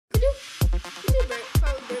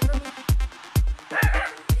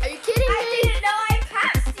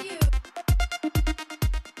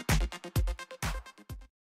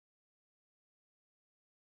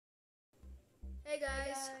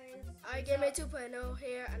Ray 2.0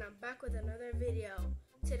 here, and I'm back with another video.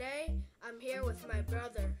 Today, I'm here with my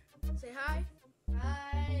brother. Say hi.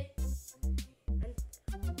 Hi. And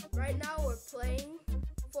right now, we're playing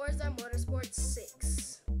Forza Motorsport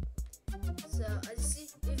 6. So, as you see,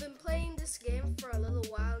 we've been playing this game for a little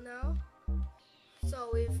while now. So,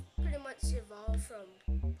 we've pretty much evolved from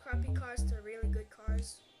crappy cars to really good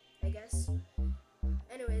cars, I guess.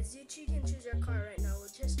 Anyways, you can choose your car right now. We'll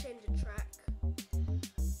just change the track.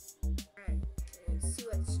 Alright, let's see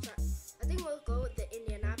what's track. I think we'll go with the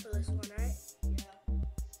Indianapolis one, right? Yeah.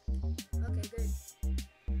 Okay, good.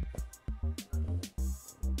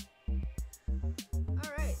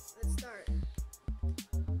 Alright, let's start.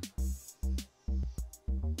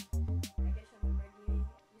 I guess I'm ready.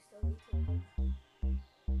 You still need to.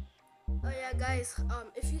 Oh yeah, guys,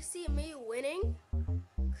 if you see me winning,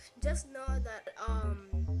 just know that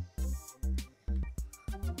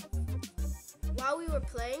while we were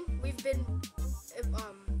playing, we've been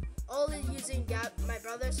only using my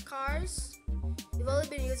brother's cars. We've only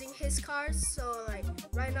been using his cars, so like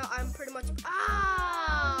right now I'm pretty much No,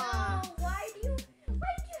 why did you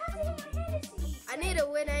have to hit my Hennessy? I need to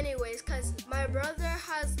win anyways, cause my brother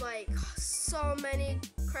has like so many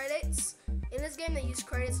credits. In this game they use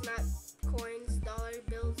credits, not coins, dollar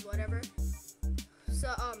bills, whatever.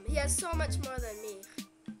 So he has so much more than me.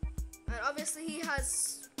 And obviously he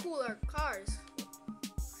has cooler cars.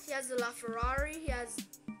 He has the LaFerrari, he has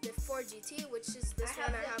the Ford GT, which is this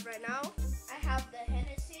one I have right now. I have the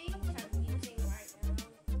Hennessy, which I'm using right now.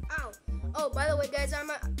 Ow. Oh, by the way guys, I'm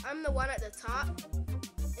the one at the top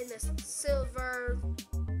in this silver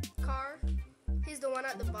car. He's the one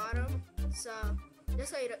at the bottom. So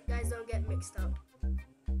just so you guys don't get mixed up.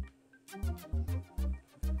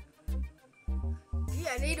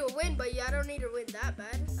 Yeah, I need to win, but yeah, I don't need to win that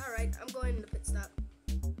bad. Alright, I'm going in the pit stop.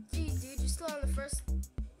 Gee, dude, you're still on the first.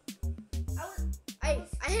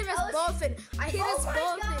 I hit us both in. I hit us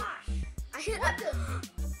both in. I hit What the?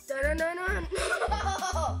 Dun-dun-dun-dun.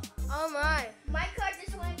 Oh my. My car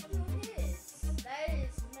just went through his. That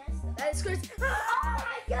is messed up. That is crazy. Oh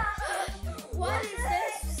my gosh! What is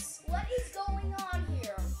this? What is going on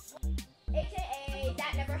here? AKA,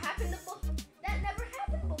 that never happened before. That never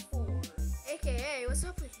happened before. AKA, what's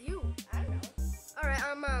up with you? I don't know. Alright,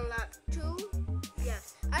 I'm on lap 2. Yeah.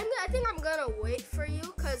 I think I'm gonna wait for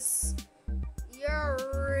you because you're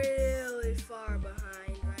really far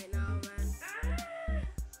behind right now,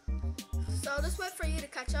 man. So I'll just wait for you to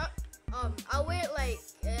catch up. I'll wait like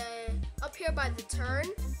up here by the turn,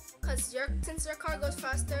 cause since your car goes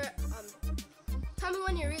faster. Tell me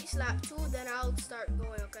when you reach lap 2, then I'll start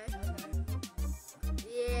going. Okay?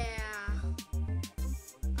 Yeah.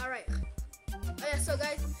 All right. Oh yeah. So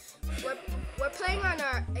guys, we're playing on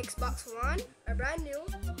our Xbox One, our brand new,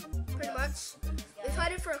 pretty much. We've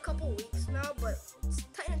had it for a couple weeks now, but it's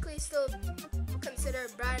technically still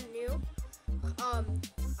considered brand new.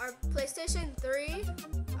 Our PlayStation 3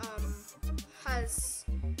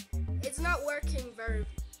 it's not working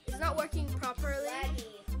properly. Laggy.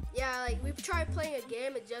 Yeah, like we've tried playing a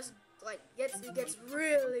game, it just like gets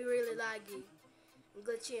really laggy and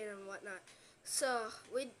glitchy and whatnot. So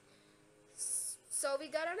we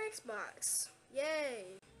got an Xbox.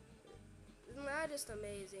 Yay! Isn't that just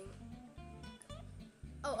amazing?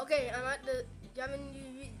 Oh, okay. I'm at the.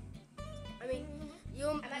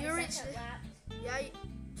 You reached. Yeah,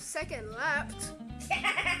 second lap.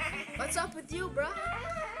 What's up with you, bro?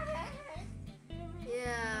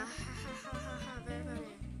 Yeah. Very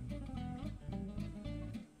funny.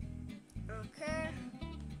 Okay.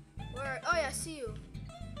 Where? Oh yeah, I see you.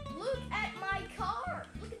 Look at my car.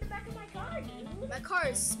 Look at the back of my car, dude. My car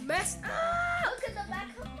is messed up. Look at the back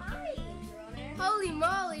of mine. Holy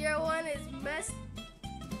moly, your one is messed.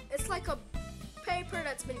 It's like a paper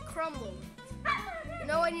that's been crumbled. You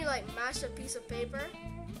know when you like mash a piece of paper?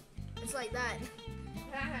 It's like that.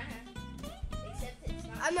 Except it's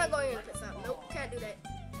not. I'm not going in the pit stop. Nope, can't do that.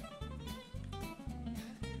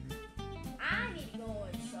 I need to go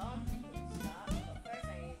in some pit stop, but first I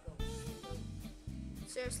need to go.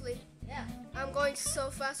 Seriously? Yeah. I'm going so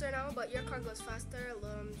fast right now, but your car goes faster. A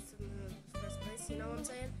little first place, you know what I'm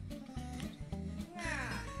saying?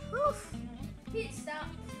 Yeah. Oof. Pit stop.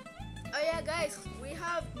 Oh yeah, guys, we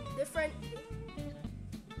have different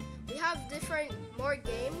more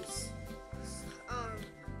games.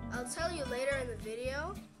 I'll tell you later in the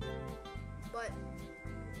video. But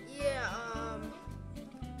yeah,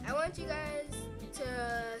 I want you guys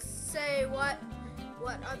to say what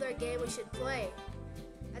other game we should play.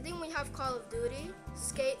 I think we have Call of Duty,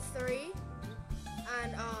 Skate 3,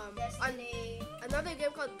 and another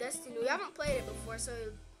game called Destiny. We haven't played it before, so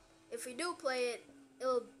if we do play it,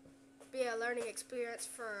 it'll be be a learning experience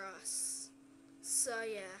for us. So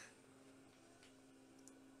yeah.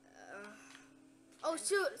 Oh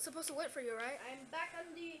shoot! It's supposed to wait for you, right? I'm back on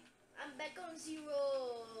the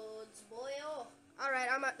roads, boy. Oh. All right,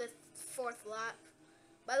 I'm at the 4th lap.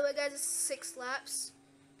 By the way, guys, it's 6 laps.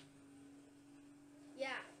 Yeah,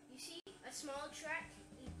 you see, a small track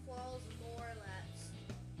equals more laps.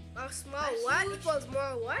 A small what equals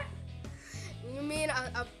more what? You mean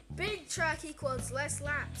a big track equals less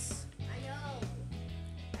laps? I know.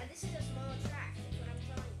 And this is a small track. That's what I'm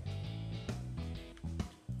telling you.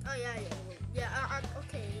 Oh yeah.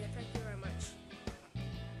 Okay. Yeah, thank you very much.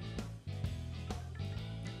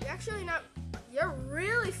 You're actually not. You're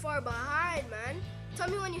really far behind, man. Tell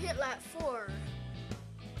me when you hit lap 4.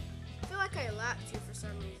 I feel like I lapped you for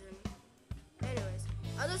some reason. Anyways,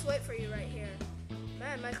 I'll just wait for you right here.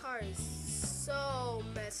 Man, my car is so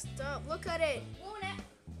messed up. Look at it.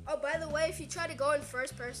 Oh, by the way, if you try to go in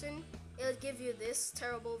first person, it'll give you this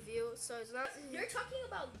terrible view. So it's not. You're talking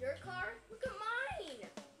about your car? Look at mine.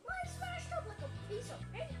 Mine's smashed up like a piece of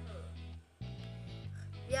paper.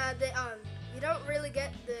 Yeah, you don't really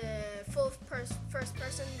get the full first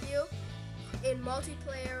person view in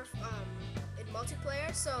multiplayer.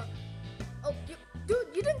 So, oh,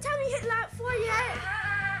 dude, you didn't tell me hit lap 4 yet.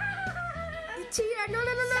 You cheater! No.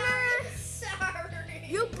 Sorry.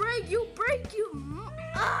 You break.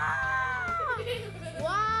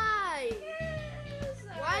 Why?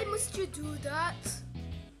 Why must you do that?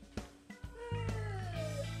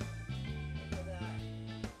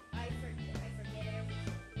 I forget everything.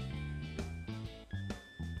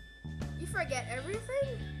 You forget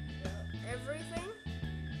everything? Yep. Everything?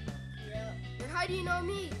 Yep. Then how do you know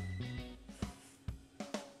me?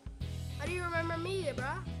 How do you remember me,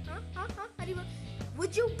 bruh? Huh? How do you?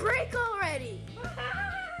 Would you break already?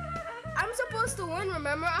 I'm supposed to win.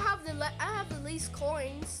 Remember, I have the least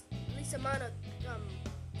coins, least amount of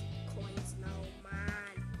coins. No,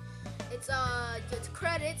 man. It's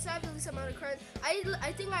credits. I have the least amount of credits. I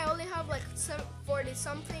think I only have like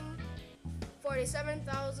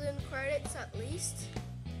 47,000 credits at least,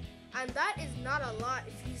 and that is not a lot.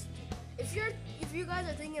 If you guys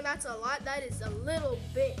are thinking that's a lot, that is a little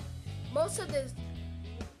bit.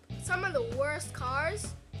 Some of the worst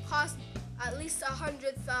cars cost at least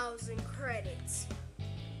 100,000 credits.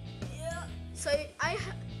 Yeah. So I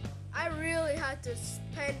really had to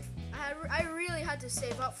spend. I really had to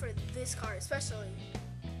save up for this car, especially.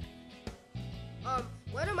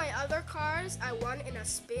 One of my other cars I won in a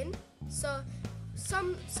spin. So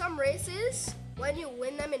some races, when you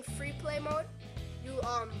win them in free play mode, you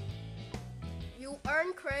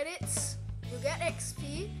earn credits, you get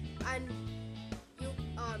XP, and you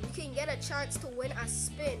can get a chance to win a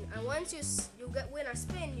spin. And once you win a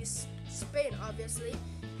spin, you spin obviously,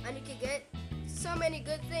 and you can get so many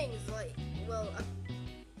good things. Like,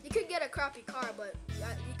 you could get a crappy car, but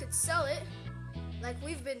you could sell it, like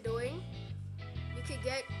we've been doing. You could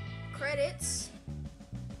get credits.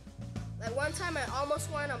 Like one time, I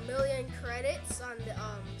almost won 1 million credits on the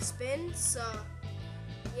spin. So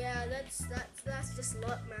yeah, that's just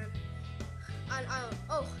luck, man. And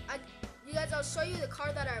you guys, I'll show you the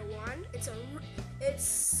car that I won. It's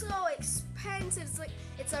so expensive.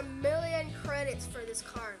 It's 1 million credits for this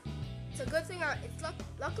car. It's a good thing.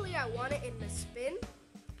 Luckily I won it in the spin.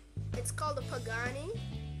 It's called a Pagani.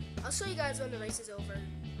 I'll show you guys when the race is over.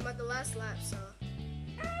 I'm at the last lap, so.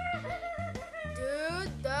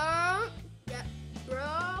 Dude, don't. Yeah,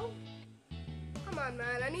 bro. Come on,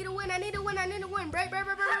 man. I need to win. Break. I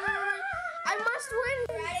must win.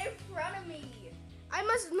 Right in front of me. I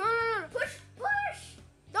must. No. Push.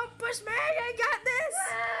 Don't push me. I got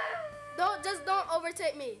this. Don't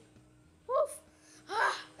overtake me. Woof.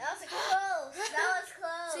 That was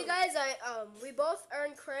close. See, guys, we both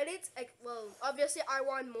earned credits. Obviously, I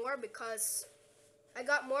won more because I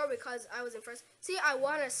got more because I was in first. See, I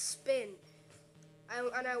won a spin. I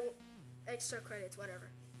extra credits, whatever.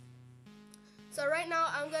 So right now,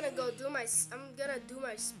 I'm gonna do my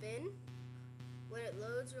spin when it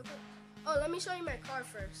loads real quick. Oh, let me show you my car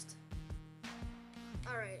first.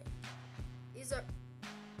 All right, these are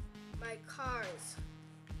my cars.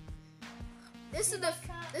 This is the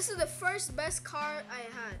first best car I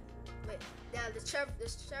had. Wait, yeah, the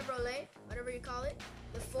Chevrolet, whatever you call it.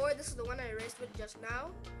 The Ford. This is the one I raced with just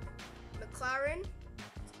now. McLaren,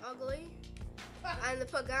 it's ugly, and the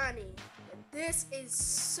Pagani. This is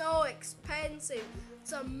so expensive.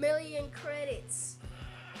 It's 1 million credits.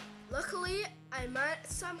 Luckily, I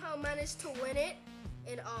somehow managed to win it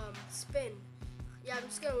in spin. Yeah, I'm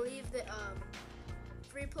just gonna leave the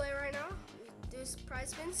free play right now. Do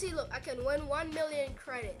prize spin. See, look, I can win 1 million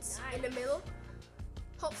credits. Nice. In the middle.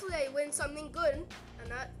 hopefully I win something good and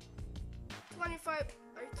not 25.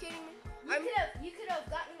 Are you kidding me? You could have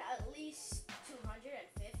gotten at least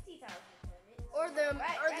 250,000 credits. Or the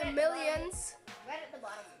millions. Right at the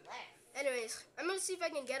bottom left. Anyways, I'm gonna see if I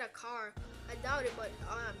can get a car. I doubt it, but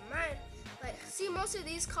man, like, see, most of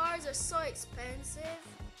these cars are so expensive.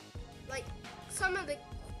 Like, some of the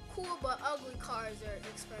cool but ugly cars are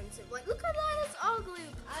expensive. Like, look at that, it's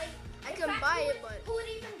ugly. I can buy it, but who would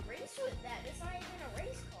even race with that? It's not even a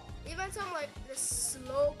race car. Even some like the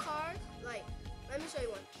slow cars, like, let me show you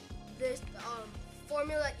one. This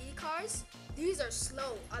Formula E cars, these are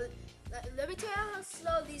slow. Let me tell you how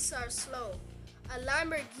slow these are slow. A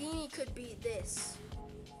Lamborghini could beat this.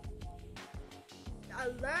 A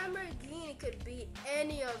Lamborghini could beat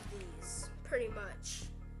any of these, pretty much.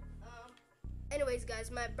 Anyways,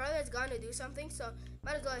 guys, my brother's gonna do something, so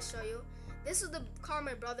might as well show you. This is the car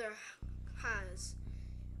my brother has.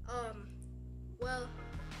 Well,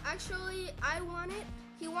 actually, I want it.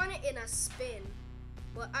 He won it in a spin,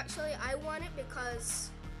 but actually, I won it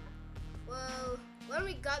because, well, when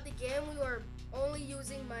we got the game, we were only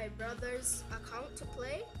using my brother's account to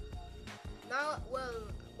play. Now, well,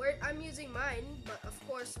 I'm using mine, but of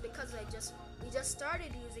course, because we just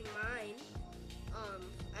started using mine,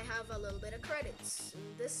 I have a little bit of credits.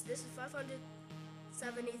 And this is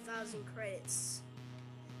 570,000 credits.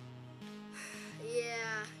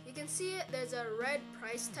 Yeah, you can see it. There's a red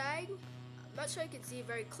price tag. I'm not sure you can see it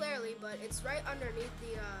very clearly, but it's right underneath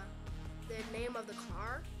the name of the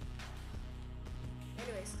car.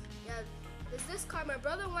 Anyways, yeah, there's this car. My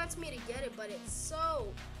brother wants me to get it, but it's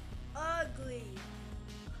so ugly.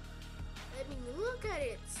 I mean, look at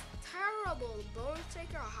it. It's terrible. Bone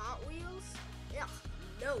Shaker Hot Wheels. Yeah,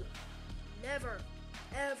 no, never,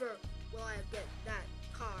 ever will I get that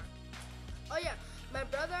car. Oh yeah, my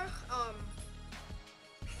brother.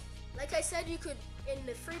 Like I said, you could in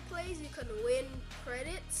the free plays you can win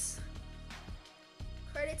credits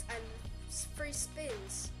and free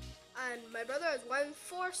spins. And my brother has gotten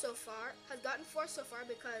 4 so far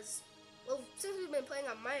because, well, since we've been playing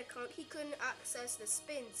on my account, he couldn't access the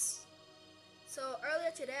spins. So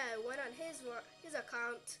earlier today, I went on his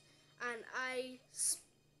account and I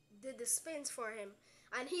did the spins for him,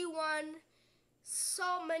 and he won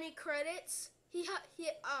so many credits. It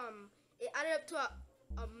added up to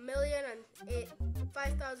a million and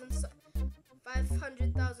 500,000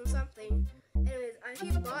 something. Anyways, and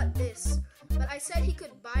he bought this, but I said he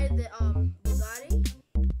could buy the Bugatti.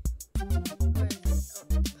 Where is it?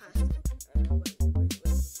 Oh, past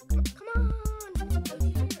it. Come on.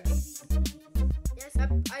 Yes, I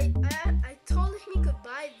told him he could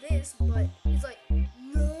buy this, but he's like,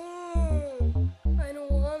 no, I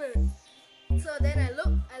don't want it. So then I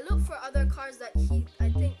looked for other cars that I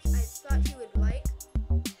thought he would like.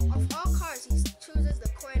 Of all cars, he chooses the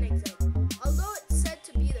Koenigsegg. Although it's said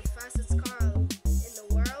to be the fastest car in the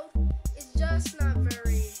world, it's just not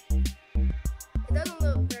very. It doesn't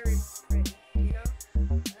look very pretty, you know.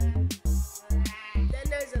 Then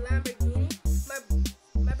there's a Lamborghini.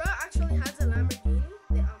 My brother actually has a Lamborghini,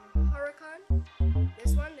 the Huracan.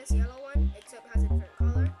 This yellow one, except it has a different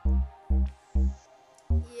color.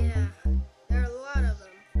 Yeah, there are a lot of them.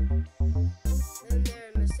 Then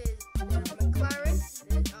there's Mercedes, there's McLaren.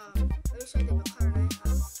 Let me show you the McLaren I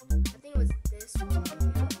have. I think it was this one.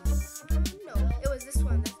 No, it was this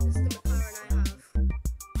one. This is the McLaren I have.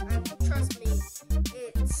 And trust me,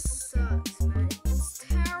 it sucks, man. It's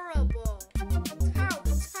terrible.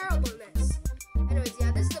 Terribleness. Anyways,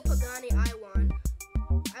 yeah, this is the Pagani I won.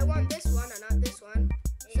 I won this one and not this one.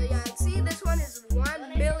 So yeah, see, this one is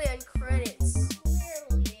 1 million credits.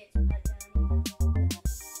 Clearly it's Pagani.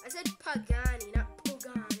 I said Pagani, not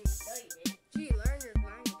Pagani. No, you didn't. Gee, learn your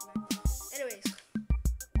language, man. Anyways,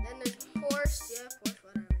 then there's Porsche. Yeah,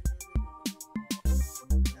 Porsche,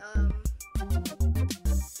 whatever.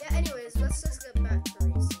 Yeah, anyways, let's just get back to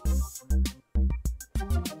racing.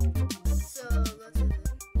 So, go to the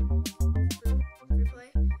free play.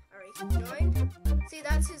 Alright, join. See,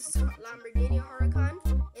 that's his Lamborghini Huracan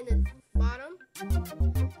in the bottom. At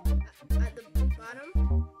the bottom,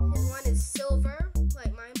 his one is silver,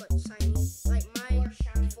 like mine, but shiny. Like my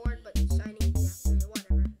Ford, but shiny. Yeah,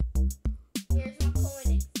 whatever. Here's my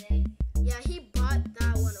Koenigsegg. Yeah, he bought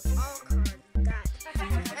that one of all cars. That.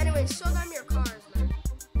 Anyway, show them your cars, man.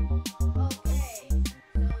 Okay,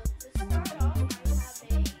 so to start off, I have a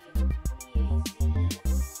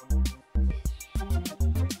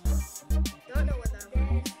Don't know what that one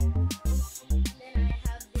is.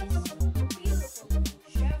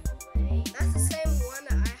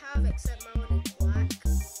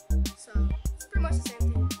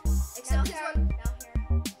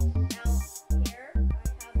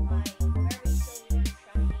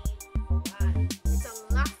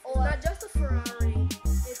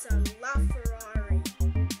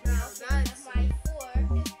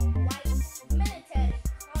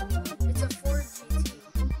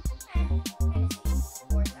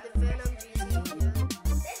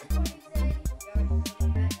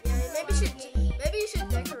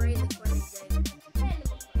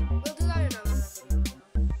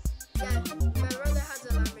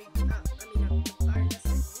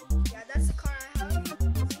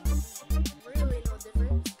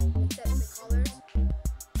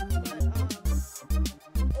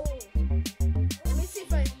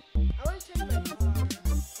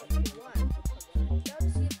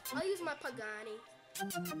 I'll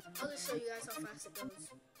just show you guys how fast it goes.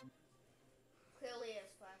 Clearly as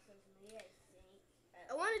fast as me, I think.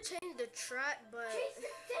 I want to change the track, but Change the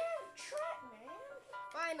damn track, man.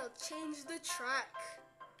 fine, I'll change the track.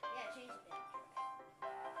 Yeah, change the damn track.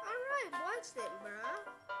 Alright, watch it, bruh.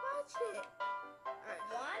 Watch it. Alright.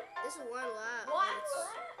 One? This is one lap. One It's-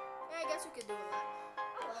 lap? Yeah, I guess we could do a lap.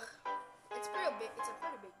 Oh, well. It's pretty big. It's a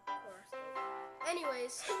pretty big course, though.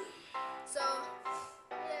 Anyways, so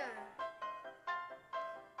yeah.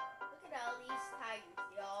 Look at all these tigers,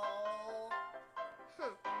 yo.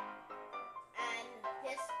 Hmm. And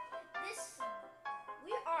this,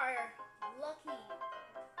 we are lucky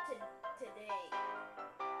today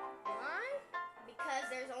Why? because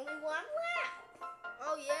there's only one lap.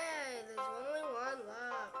 Oh yeah, there's only one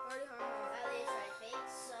lap. Party hard. At least I think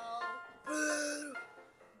so. Boo!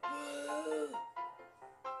 Boo!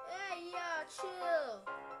 Hey, yeah, chill.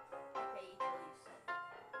 Okay, you kill yourself.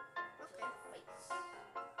 Okay. Face.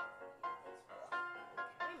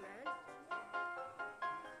 Hey, man.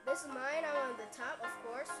 This is mine. I'm on the top, of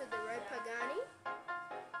course, with the red Pagani.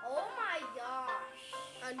 Oh my gosh.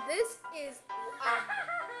 And this is a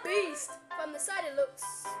beast. From the side, it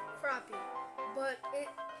looks crappy, but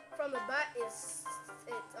from the back it's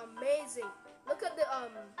amazing. Look at the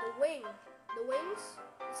wing, the wings.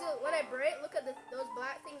 You see when I brake, look at those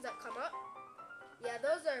black things that come up. Yeah,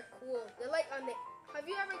 those are cool. They're like on the. Have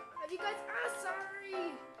you guys?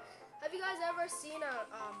 Sorry. Have you guys ever seen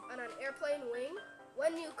on an airplane wing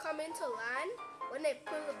when you come into land, when they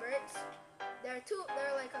pull the brakes? There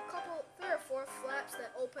are like a couple, 3 or 4 flaps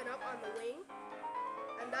that open up on the wing,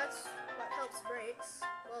 and that's what helps brakes.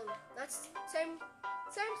 Well, that's same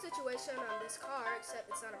situation on this car, except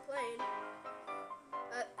it's not a plane.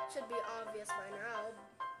 That should be obvious by now.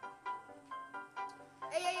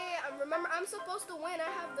 Hey, remember, I'm supposed to win. I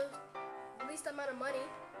have the least amount of money.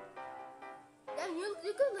 Then you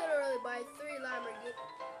could literally buy 3 Lamborghinis.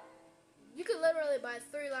 You could literally buy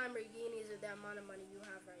 3 Lamborghinis with the amount of money you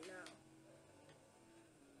have right now.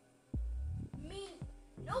 Me,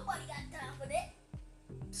 nobody got time for that.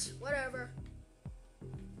 Psh, whatever.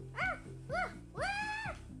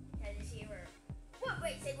 Can you see her? What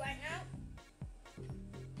race they right now?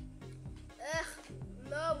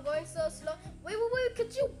 No, I'm going so slow. Wait,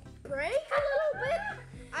 could you brake a little bit?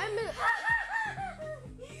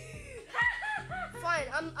 Fine,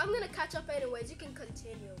 I'm gonna catch up anyways. You can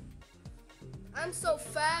continue. I'm so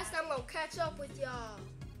fast, I'm gonna catch up with y'all.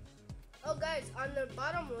 Oh guys, on the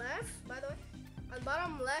bottom left, by the way, on the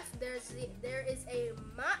bottom left there is a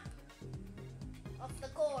map Of the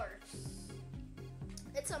course.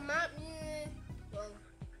 It's a map. Well,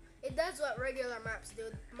 it does what regular maps do.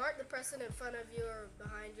 Mark the person in front of you or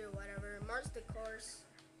behind you or whatever. Marks the course.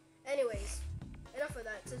 Anyways, enough of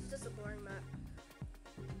that. It's just a boring map.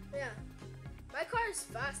 Yeah, my car is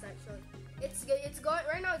fast actually. It's going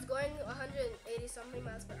right now. It's going 180 something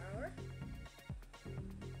miles per hour.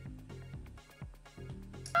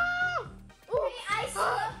 Oh! Ooh. Hey,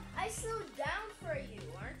 I slowed down for you.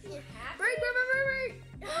 Aren't you happy? Brake!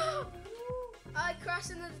 I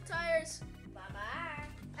crashed into the tires. Bye-bye.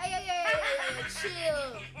 Hey,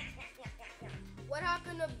 chill. What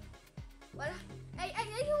happened to... What? Hey,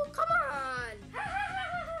 you, come on.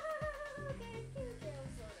 Okay,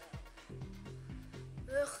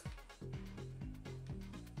 Ugh.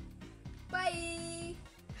 Bye.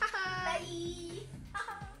 bye.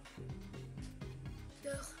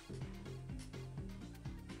 Ugh.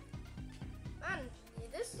 Man,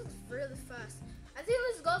 this is really fast. I think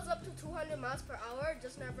this goes up to 200 miles per hour,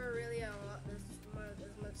 just never really a lot as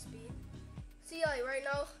much speed. See, like right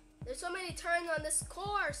now, there's so many turns on this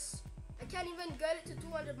course. I can't even get it to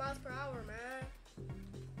 200 miles per hour, man.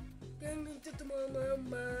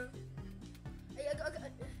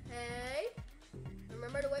 Hey,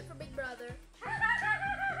 remember to wait for Big Brother.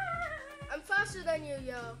 I'm faster than you,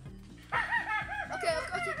 yo. Okay.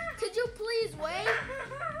 Could you please wait?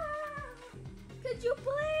 Could you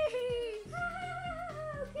please?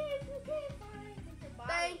 Okay, fine.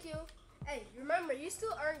 Thank you. Hey, remember, you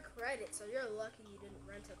still earn credit, so you're lucky you didn't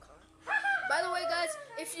rent a car. By the way, guys,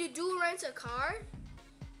 if you do rent a car,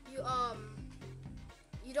 you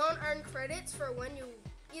don't earn credits for when you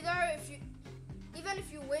even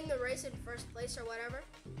if you win the race in first place or whatever,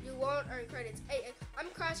 you won't earn credits. Hey, I'm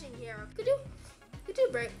crashing here. Could you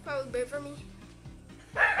probably brake for me?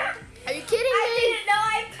 Are you kidding me? I didn't know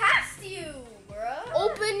I passed you, bro.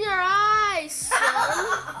 Open your eyes,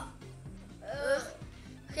 son.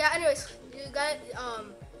 Yeah, anyways, you got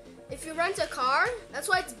if you rent a car, that's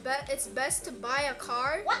why it's best to buy a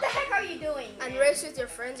car What the heck are you doing? and man? race with your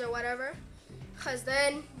friends or whatever. Cause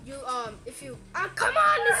then you come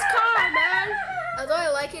on, this car, man. Although I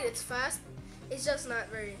like it, it's fast. It's just not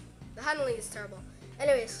very. The handling is terrible.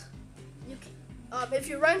 Anyways, if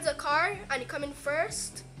you rent a car and you come in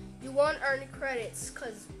first, you won't earn credits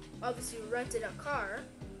because obviously you rented a car.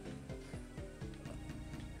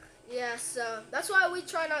 Yeah, so that's why we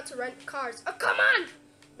try not to rent cars. Oh, come on!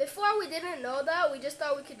 Before we didn't know that, we just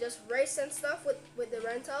thought we could just race and stuff with the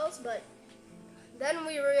rentals, but then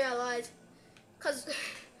we realized,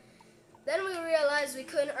 then we realized we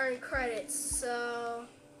couldn't earn credits, so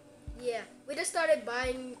yeah, we just started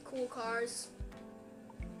buying cool cars.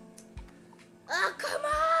 Oh, come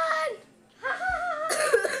on!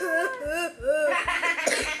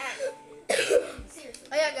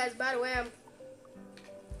 Oh yeah, guys, by the way, I'm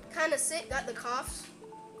kind of sick, got the coughs.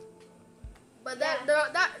 But that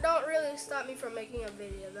don't really stop me from making a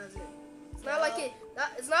video, does it? It's not like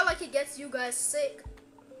it's not like it gets you guys sick.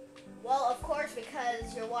 Well, of course,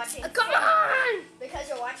 because you're watching. Come on! Because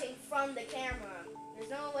you're watching from the camera. There's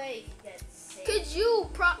no way you can get sick. Could you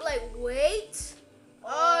wait?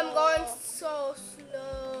 Oh, I'm going so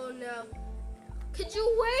slow now. Could you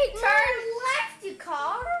wait? Turn left, you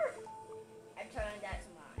car. I'm turning that to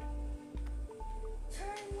mine.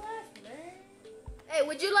 Turn left, man. Hey,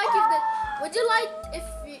 would you like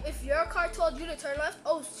if your car told you to turn left?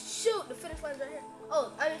 Oh shoot, the finish line's right here.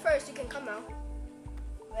 Oh, I mean first, you can come now.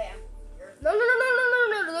 Yeah. No,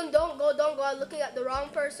 don't go. I'm looking at the wrong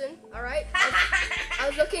person. All right. I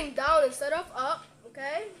was looking down instead of up.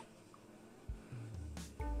 Okay.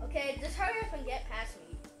 Okay, just hurry up and get past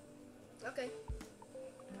me. Okay.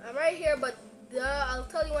 I'm right here, but I'll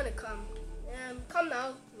tell you when to come. Come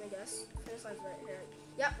now, I guess. Finish line's right here.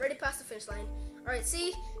 Yep, ready past the finish line. All right.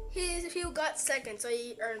 See, he got second, so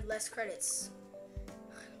he earned less credits.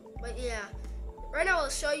 But yeah, right now I'll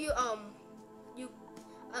show you.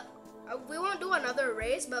 We won't do another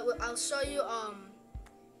race, but I'll show you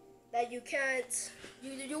that you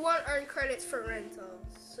won't earn credits for rentals.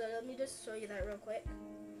 So let me just show you that real quick.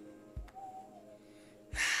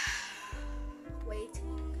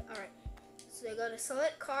 Waiting. All right. So you go to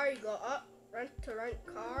select car. You go up, rent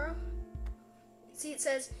car. See, it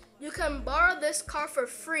says you can borrow this car for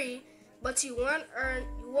free, but you won't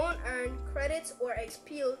earn credits or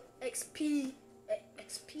XP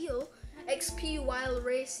while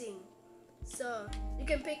racing. So you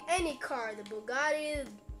can pick any car, the Bugatti,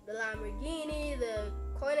 the Lamborghini, the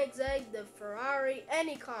Koenigsegg, the Ferrari,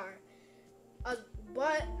 any car.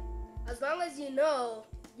 But as long as you know,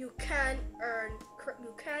 you can't earn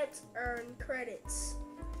credits.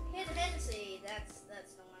 Here's a Hennessy. That's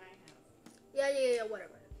the one I have. Yeah,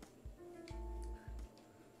 whatever.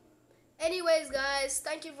 Anyways, guys,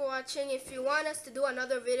 thank you for watching. If you want us to do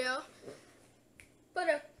another video, put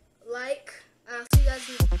a like, and I'll see you guys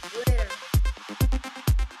later.